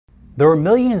There are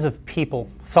millions of people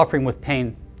suffering with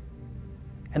pain.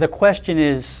 And the question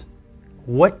is,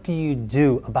 what do you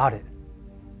do about it?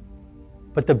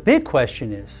 But the big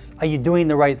question is, are you doing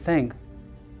the right thing?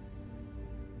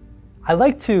 I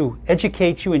like to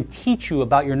educate you and teach you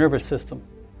about your nervous system,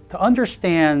 to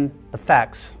understand the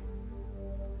facts,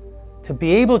 to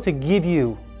be able to give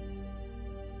you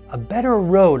a better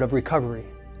road of recovery.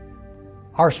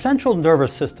 Our central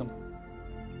nervous system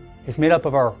is made up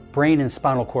of our brain and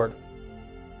spinal cord.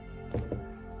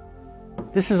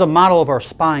 This is a model of our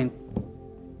spine,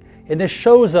 and this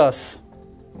shows us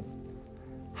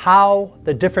how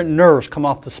the different nerves come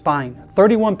off the spine.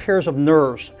 31 pairs of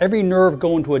nerves, every nerve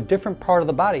going to a different part of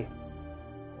the body.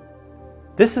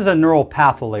 This is a neural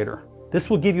patholator. This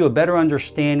will give you a better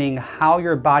understanding how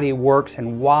your body works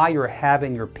and why you're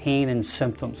having your pain and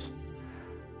symptoms.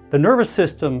 The nervous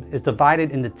system is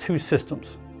divided into two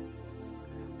systems.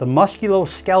 The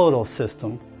musculoskeletal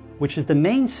system, which is the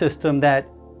main system that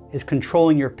is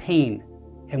controlling your pain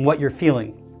and what you're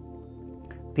feeling.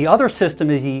 The other system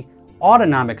is the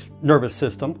autonomic nervous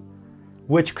system,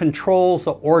 which controls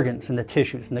the organs and the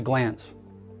tissues and the glands.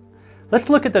 Let's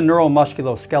look at the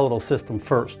neuromusculoskeletal system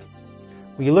first.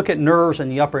 When you look at nerves in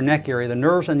the upper neck area, the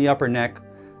nerves in the upper neck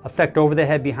affect over the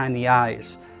head behind the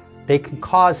eyes. They can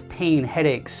cause pain,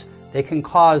 headaches. They can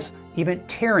cause even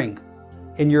tearing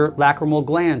in your lacrimal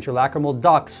glands, your lacrimal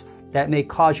ducts, that may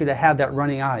cause you to have that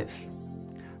running eyes.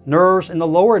 Nerves in the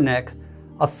lower neck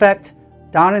affect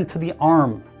down into the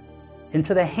arm,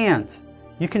 into the hand.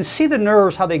 You can see the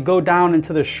nerves, how they go down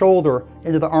into the shoulder,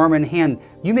 into the arm and hand.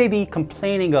 You may be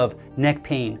complaining of neck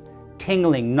pain,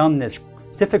 tingling, numbness,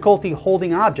 difficulty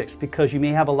holding objects because you may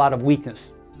have a lot of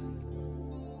weakness.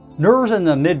 Nerves in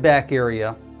the mid-back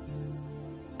area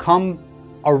come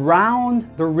around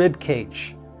the rib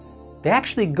cage. They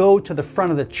actually go to the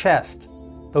front of the chest.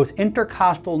 Those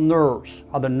intercostal nerves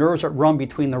are the nerves that run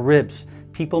between the ribs.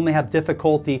 People may have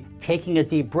difficulty taking a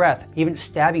deep breath, even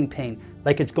stabbing pain,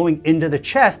 like it's going into the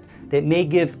chest, that may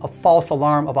give a false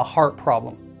alarm of a heart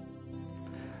problem.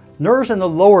 Nerves in the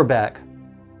lower back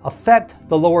affect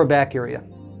the lower back area.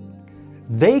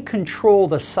 They control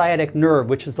the sciatic nerve,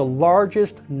 which is the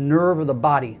largest nerve of the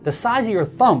body, the size of your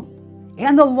thumb,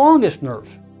 and the longest nerve.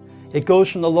 It goes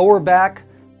from the lower back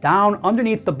down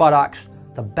underneath the buttocks,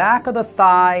 the back of the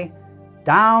thigh,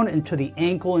 down into the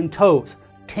ankle and toes.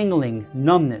 Tingling,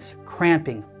 numbness,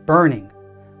 cramping, burning,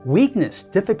 weakness,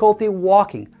 difficulty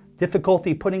walking,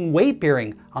 difficulty putting weight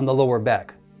bearing on the lower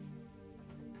back.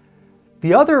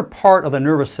 The other part of the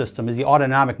nervous system is the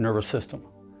autonomic nervous system.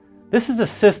 This is the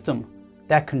system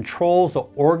that controls the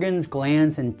organs,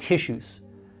 glands, and tissues.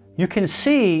 You can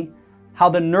see how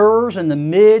the nerves in the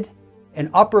mid and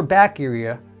upper back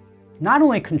area not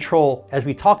only control, as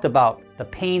we talked about, the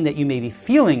pain that you may be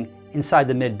feeling inside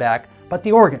the mid-back, but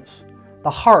the organs, the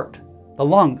heart, the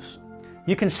lungs.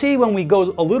 You can see when we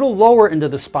go a little lower into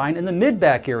the spine, in the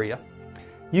mid-back area,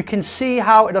 you can see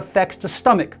how it affects the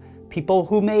stomach. People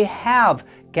who may have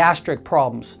gastric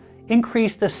problems,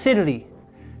 increased acidity.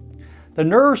 The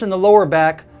nerves in the lower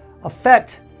back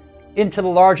affect into the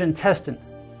large intestine.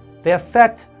 They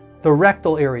affect the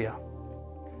rectal area.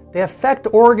 They affect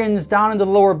organs down in the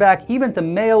lower back, even to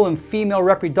male and female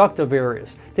reproductive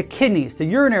areas, the kidneys, the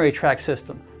urinary tract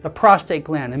system, the prostate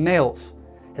gland in males,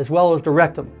 as well as the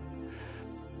rectum.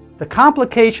 The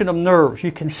complication of nerves,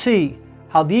 you can see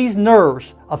how these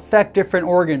nerves affect different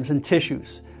organs and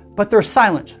tissues, but they're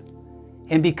silent.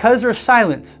 And because they're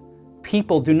silent,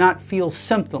 people do not feel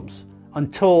symptoms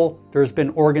until there's been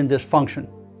organ dysfunction.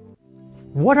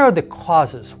 What are the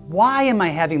causes? Why am I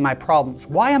having my problems?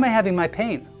 Why am I having my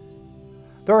pain?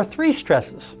 There are three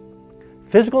stresses: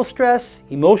 physical stress,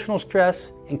 emotional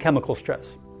stress, and chemical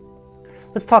stress.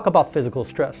 Let's talk about physical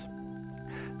stress.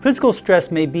 Physical stress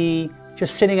may be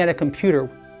just sitting at a computer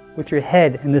with your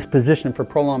head in this position for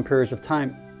prolonged periods of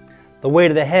time. The weight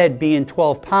of the head, being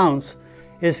 12 pounds,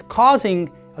 is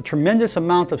causing a tremendous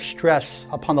amount of stress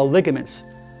upon the ligaments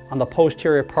on the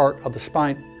posterior part of the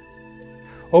spine.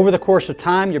 Over the course of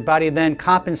time, your body then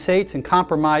compensates and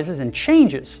compromises and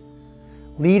changes,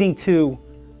 leading to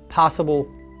possible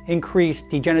increased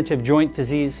degenerative joint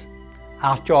disease,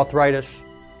 osteoarthritis,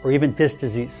 or even disc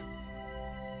disease.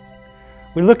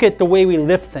 We look at the way we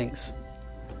lift things,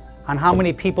 on how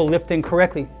many people lift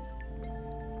incorrectly,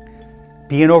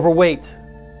 being overweight,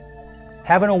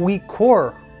 having a weak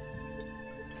core,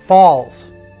 falls,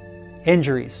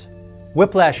 injuries,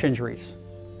 whiplash injuries,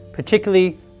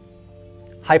 particularly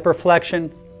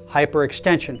hyperflexion,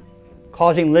 hyperextension,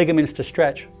 causing ligaments to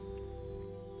stretch.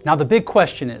 Now the big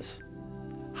question is,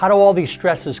 how do all these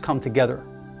stresses come together?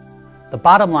 The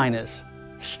bottom line is,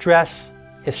 stress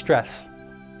is stress,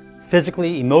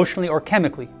 physically, emotionally, or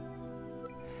chemically.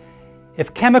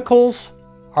 If chemicals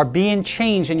are being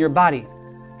changed in your body,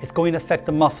 it's going to affect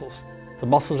the muscles. The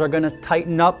muscles are going to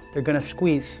tighten up, they're going to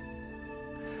squeeze.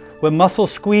 When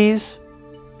muscles squeeze,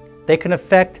 they can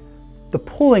affect the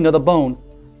pulling of the bone,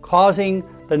 causing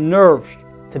the nerves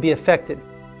to be affected.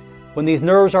 When these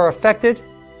nerves are affected,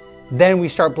 then we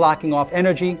start blocking off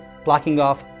energy, blocking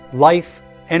off life,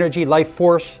 energy, life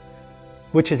force,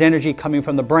 which is energy coming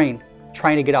from the brain,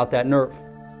 trying to get out that nerve.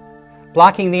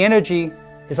 Blocking the energy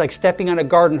is like stepping on a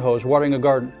garden hose, watering a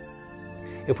garden.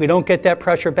 If we don't get that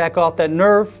pressure back off that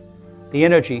nerve, the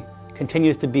energy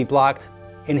continues to be blocked,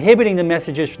 inhibiting the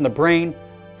messages from the brain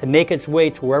to make its way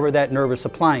to wherever that nerve is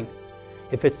supplying.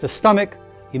 If it's the stomach,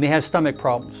 you may have stomach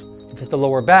problems. If it's the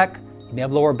lower back, you may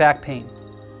have lower back pain.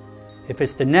 If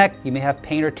it's the neck, you may have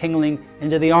pain or tingling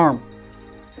into the arm.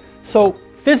 So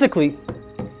physically,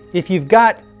 if you've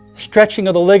got stretching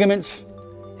of the ligaments,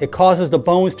 it causes the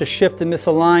bones to shift and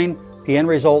misalign, the end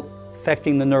result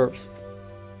affecting the nerves.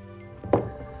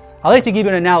 I like to give you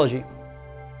an analogy.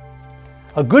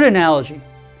 A good analogy,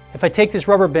 if I take this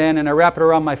rubber band and I wrap it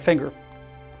around my finger,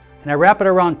 and I wrap it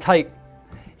around tight,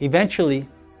 eventually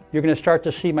you're going to start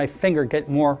to see my finger get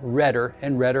more redder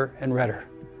and redder and redder.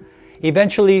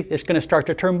 Eventually it's going to start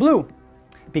to turn blue.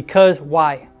 Because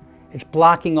why? It's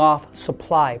blocking off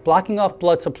supply, blocking off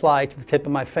blood supply to the tip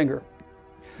of my finger.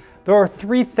 There are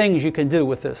 3 things you can do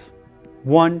with this.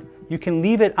 1, you can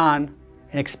leave it on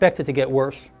and expect it to get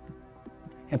worse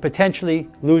and potentially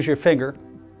lose your finger.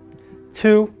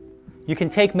 2, you can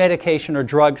take medication or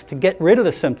drugs to get rid of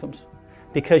the symptoms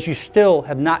because you still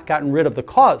have not gotten rid of the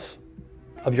cause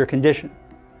of your condition.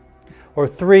 Or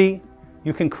 3,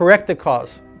 you can correct the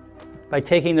cause by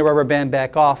taking the rubber band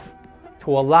back off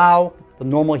to allow the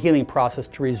normal healing process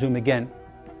to resume again.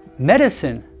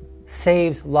 Medicine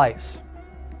saves lives.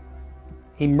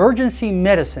 Emergency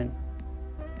medicine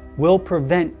will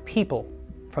prevent people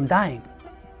from dying.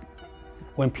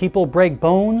 When people break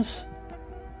bones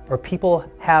or people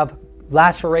have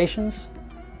lacerations,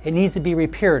 it needs to be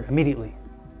repaired immediately.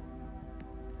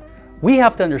 We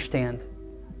have to understand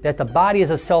that the body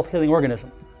is a self-healing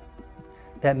organism,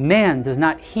 that man does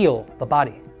not heal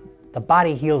the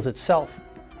body heals itself.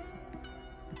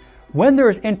 When there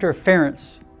is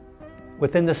interference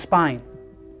within the spine,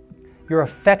 you're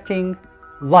affecting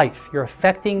life, you're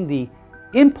affecting the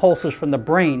impulses from the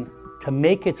brain to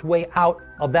make its way out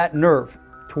of that nerve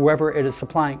to wherever it is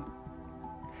supplying.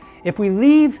 If we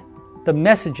leave the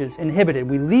messages inhibited,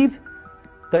 we leave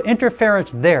the interference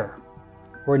there,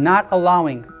 we're not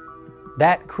allowing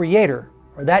that creator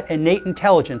or that innate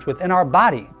intelligence within our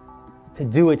body to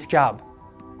do its job.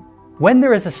 When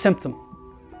there is a symptom,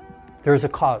 there is a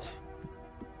cause.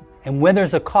 And when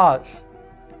there's a cause,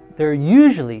 there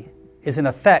usually is an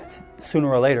effect sooner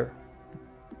or later.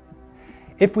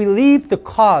 If we leave the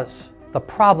cause, the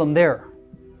problem there,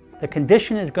 the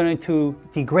condition is going to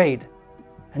degrade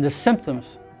and the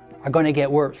symptoms are going to get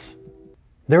worse.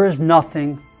 There is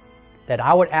nothing that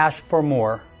I would ask for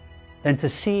more than to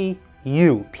see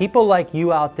you, people like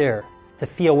you out there, to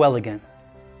feel well again.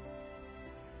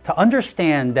 To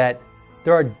understand that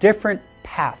there are different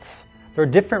paths, there are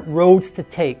different roads to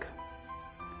take.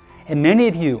 And many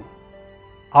of you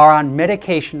are on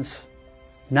medications,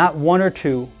 not 1 or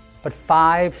 2, but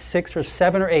 5, 6, or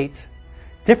 7 or 8,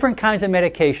 different kinds of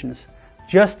medications,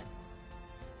 just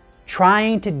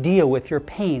trying to deal with your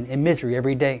pain and misery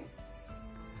every day.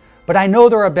 But I know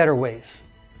there are better ways.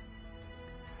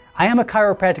 I am a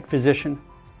chiropractic physician,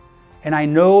 and I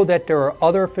know that there are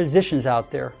other physicians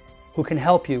out there who can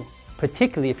help you,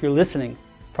 particularly if you're listening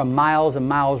from miles and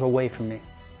miles away from me.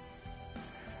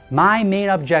 My main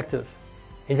objective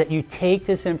is that you take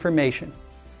this information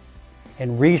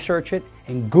and research it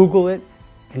and Google it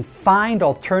and find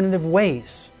alternative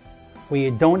ways where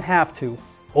you don't have to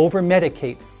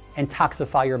over-medicate and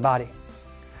toxify your body.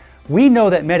 We know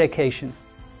that medication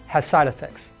has side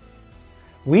effects.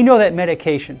 We know that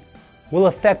medication will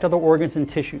affect other organs and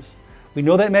tissues. We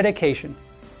know that medication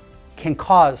can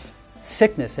cause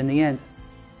sickness in the end.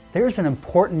 There's an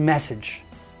important message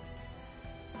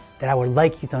that I would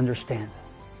like you to understand,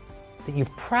 that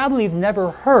you've probably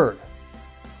never heard,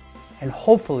 and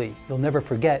hopefully you'll never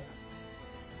forget.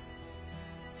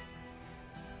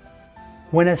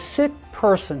 When a sick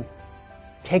person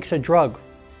takes a drug,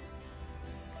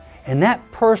 and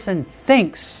that person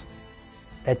thinks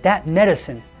that that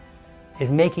medicine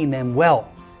is making them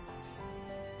well,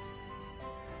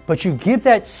 but you give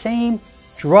that same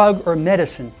drug or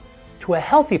medicine to a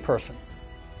healthy person,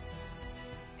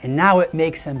 and now it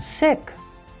makes them sick,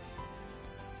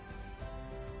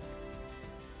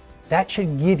 That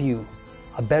should give you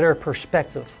a better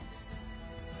perspective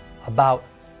about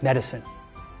medicine.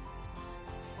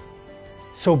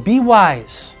 So be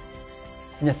wise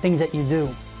in the things that you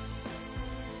do.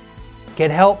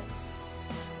 Get help,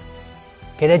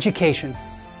 get education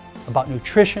about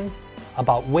nutrition,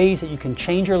 about ways that you can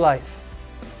change your life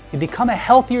and become a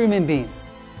healthier human being,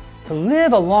 to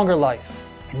live a longer life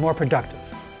and more productive,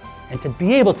 and to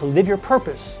be able to live your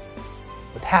purpose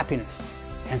with happiness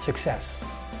and success.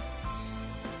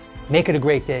 Make it a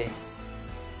great day.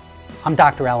 I'm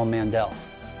Dr. Mandell.